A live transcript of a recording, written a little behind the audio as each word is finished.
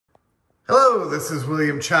Hello, this is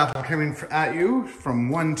William Chappell coming at you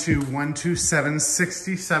from 12127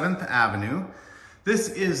 67th Avenue. This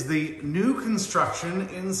is the new construction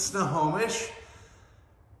in Snohomish.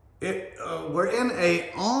 We're in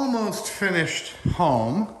a almost finished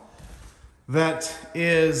home that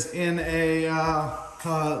is in a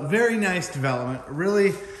very nice development, a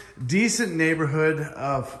really decent neighborhood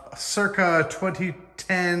of circa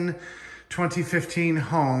 2010, 2015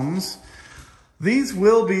 homes. These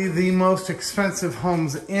will be the most expensive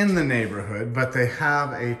homes in the neighborhood, but they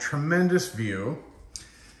have a tremendous view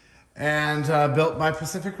and built by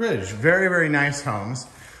Pacific Ridge. Very, very nice homes.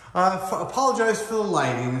 Apologize for the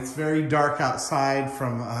lighting. It's very dark outside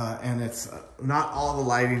and it's not all the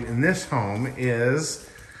lighting in this home is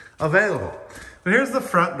available. But here's the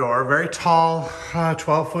front door, very tall,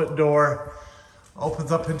 12-foot door.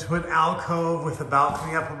 Opens up into an alcove with a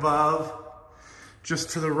balcony up above.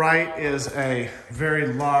 Just to the right is a very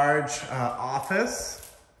large office.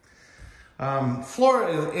 Floor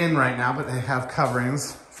is in right now, but they have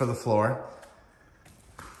coverings for the floor.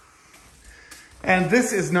 And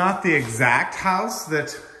this is not the exact house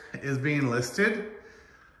that is being listed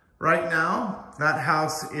right now. That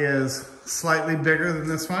house is slightly bigger than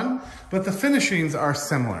this one, but the finishings are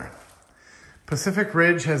similar. Pacific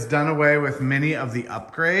Ridge has done away with many of the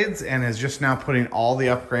upgrades and is just now putting all the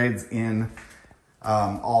upgrades in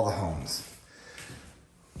all the homes.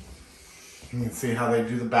 You can see how they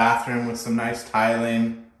do the bathroom with some nice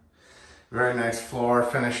tiling, very nice floor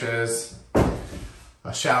finishes,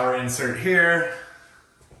 a shower insert here,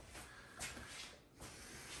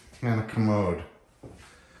 and a commode.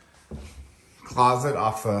 Closet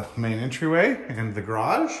off the main entryway and the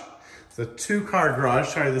garage. It's a two-car garage.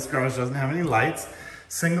 Sorry, this garage doesn't have any lights.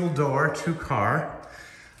 Single door, two-car.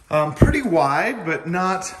 Pretty wide, but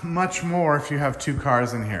not much more if you have two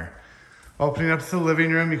cars in here. Opening up to the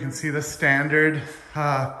living room, you can see the standard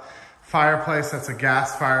fireplace. That's a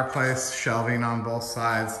gas fireplace, shelving on both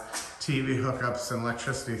sides, TV hookups and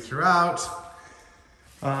electricity throughout.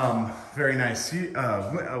 Very nice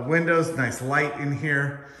windows, nice light in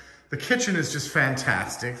here. The kitchen is just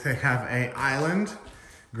fantastic. They have an island,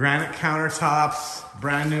 granite countertops,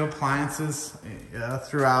 brand new appliances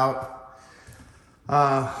throughout.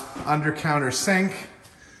 Under counter sink,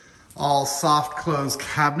 all soft close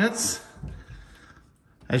cabinets.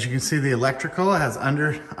 As you can see, the electrical has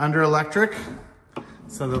under electric,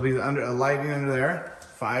 so there'll be lighting under there.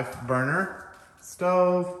 5-burner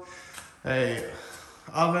stove, a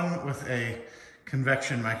oven with a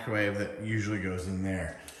convection microwave that usually goes in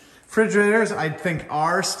there. Refrigerators, I think,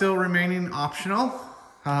 are still remaining optional.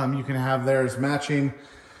 You can have theirs matching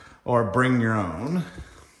or bring your own.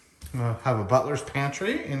 We'll have a butler's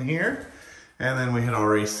pantry in here. And then we had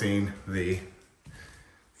already seen the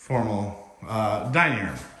formal dining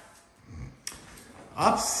room.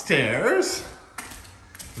 Upstairs,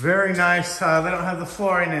 very nice. They don't have the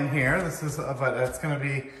flooring in here. But it's gonna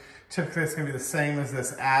be, typically it's gonna be the same as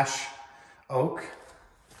this ash oak.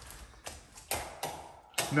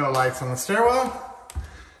 No lights on the stairwell.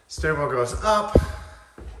 Stairwell goes up,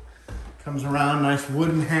 comes around, nice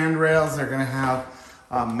wooden handrails. They're gonna have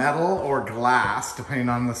metal or glass, depending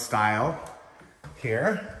on the style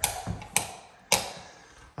here.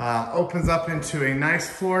 Opens up into a nice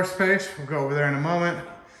floor space. We'll go over there in a moment.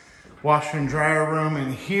 Washer and dryer room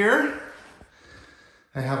in here.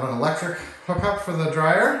 They have an electric hookup for the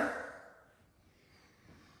dryer.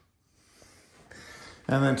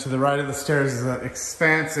 And then to the right of the stairs is an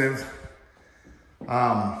expansive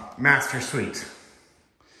master suite.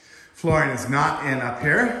 Flooring is not in up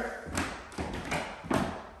here.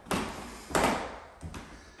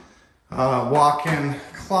 Walk-in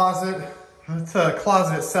closet. The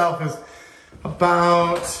closet itself is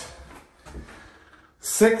about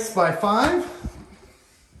 6 by 5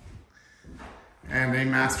 and a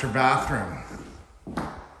master bathroom.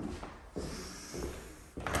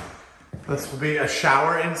 This will be a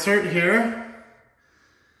shower insert here.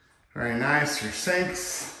 Very nice, your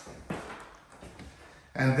sinks.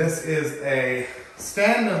 And this is a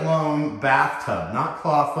standalone bathtub, not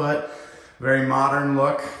clawfoot, very modern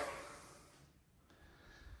look.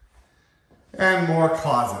 And more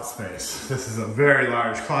closet space. This is a very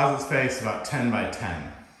large closet space, about 10 by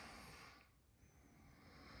 10.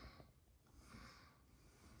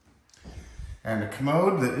 And a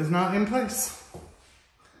commode that is not in place.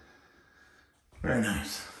 Very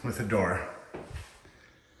nice, with a door.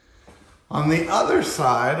 On the other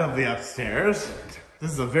side of the upstairs,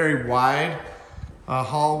 this is a very wide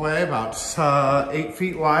hallway, about 8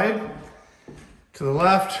 feet wide. To the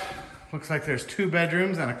left, looks like there's 2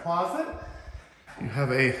 bedrooms and a closet. You have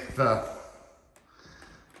the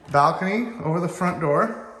balcony over the front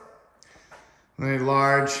door. And a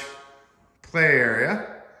large play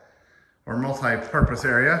area or multi-purpose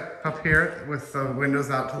area up here with the windows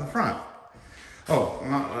out to the front.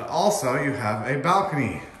 Oh, also you have a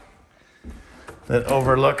balcony that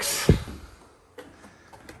overlooks,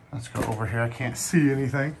 let's go over here, I can't see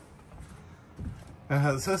anything. It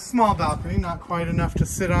has a small balcony, not quite enough to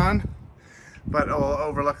sit on, but it will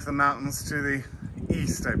overlook the mountains to the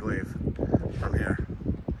east, I believe, from here.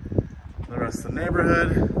 The rest of the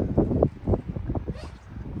neighborhood.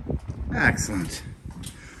 Excellent.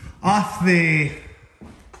 Off the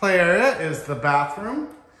play area is the bathroom.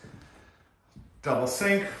 Double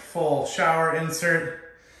sink, full shower insert,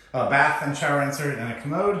 a bath and shower insert, and a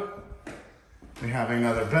commode. We have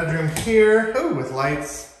another bedroom here, with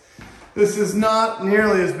lights. This is not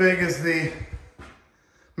nearly as big as the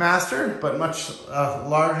master, but much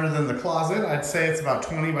larger than the closet. I'd say it's about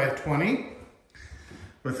 20 by 20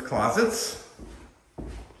 with closets.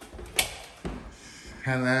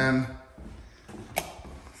 And then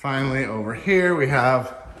finally over here we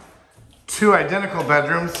have two identical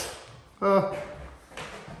bedrooms that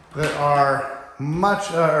are much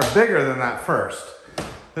bigger than that first.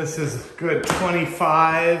 This is good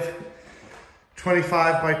 25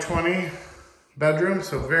 by 20 bedroom,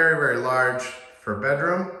 so very, very large for a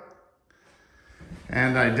bedroom.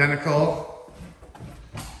 And identical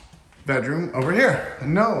bedroom over here.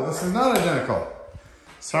 No, this is not identical.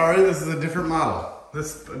 Sorry, this is a different model.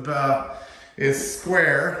 This is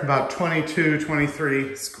square, about 22,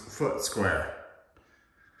 23 foot square.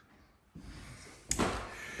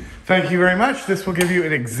 Thank you very much. This will give you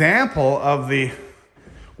an example of the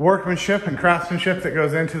workmanship and craftsmanship that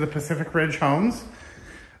goes into the Pacific Ridge homes.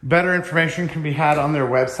 Better information can be had on their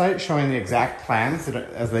website showing the exact plans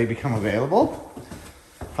as they become available.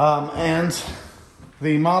 And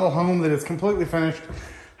the model home that is completely finished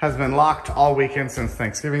has been locked all weekend since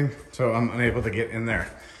Thanksgiving, so I'm unable to get in there.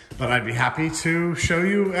 But I'd be happy to show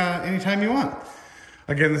you anytime you want.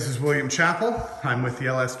 Again, this is William Chappell. I'm with the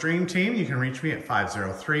LS Dream Team. You can reach me at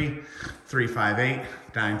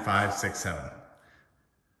 503-358-9567.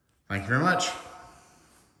 Thank you very much.